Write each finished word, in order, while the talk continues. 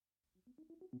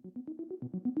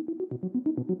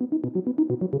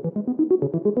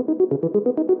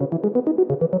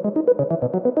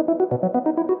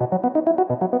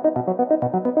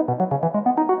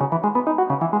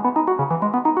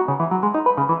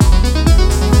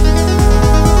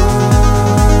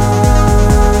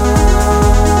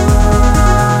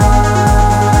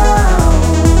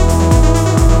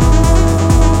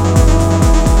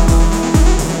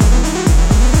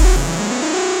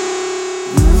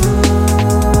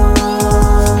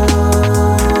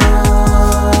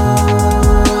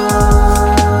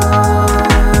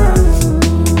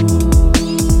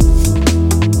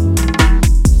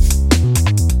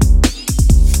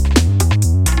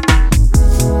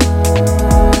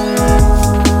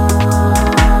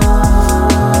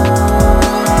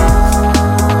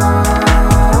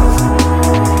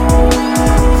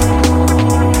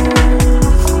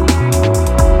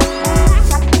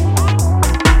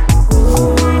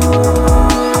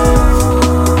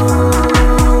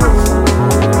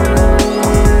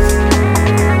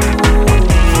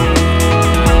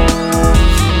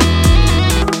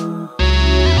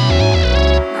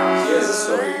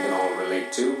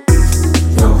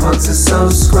Hearts are so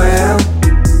square.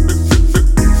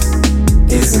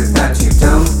 Is it that you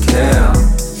don't care?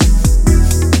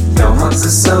 Your hearts are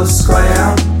so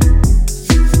square.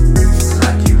 It's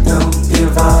like you don't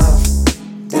give up.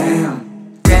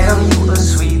 Damn, damn, you a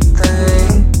sweet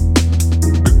thing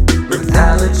with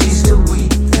allergies to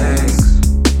wheat things.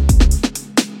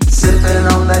 Sipping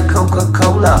on that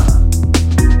Coca-Cola,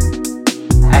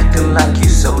 acting like you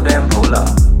so damn polar.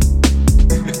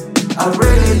 I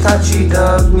really thought she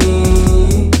dug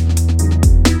me,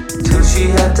 till she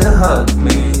had to hug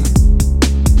me.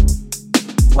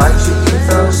 Why'd you give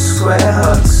those square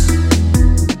hugs,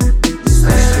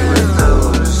 especially with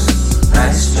those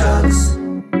nice jugs?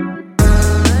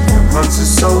 Your hearts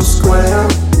are so square.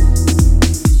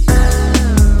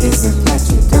 Is it that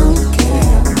you don't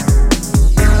care?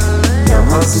 Your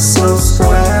hearts are so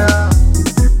square.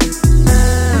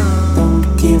 Don't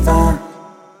give up.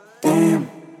 Damn.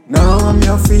 Now I'm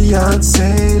your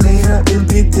fiance, later it'll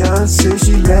be Beyonce.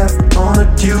 She left on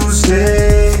a Tuesday.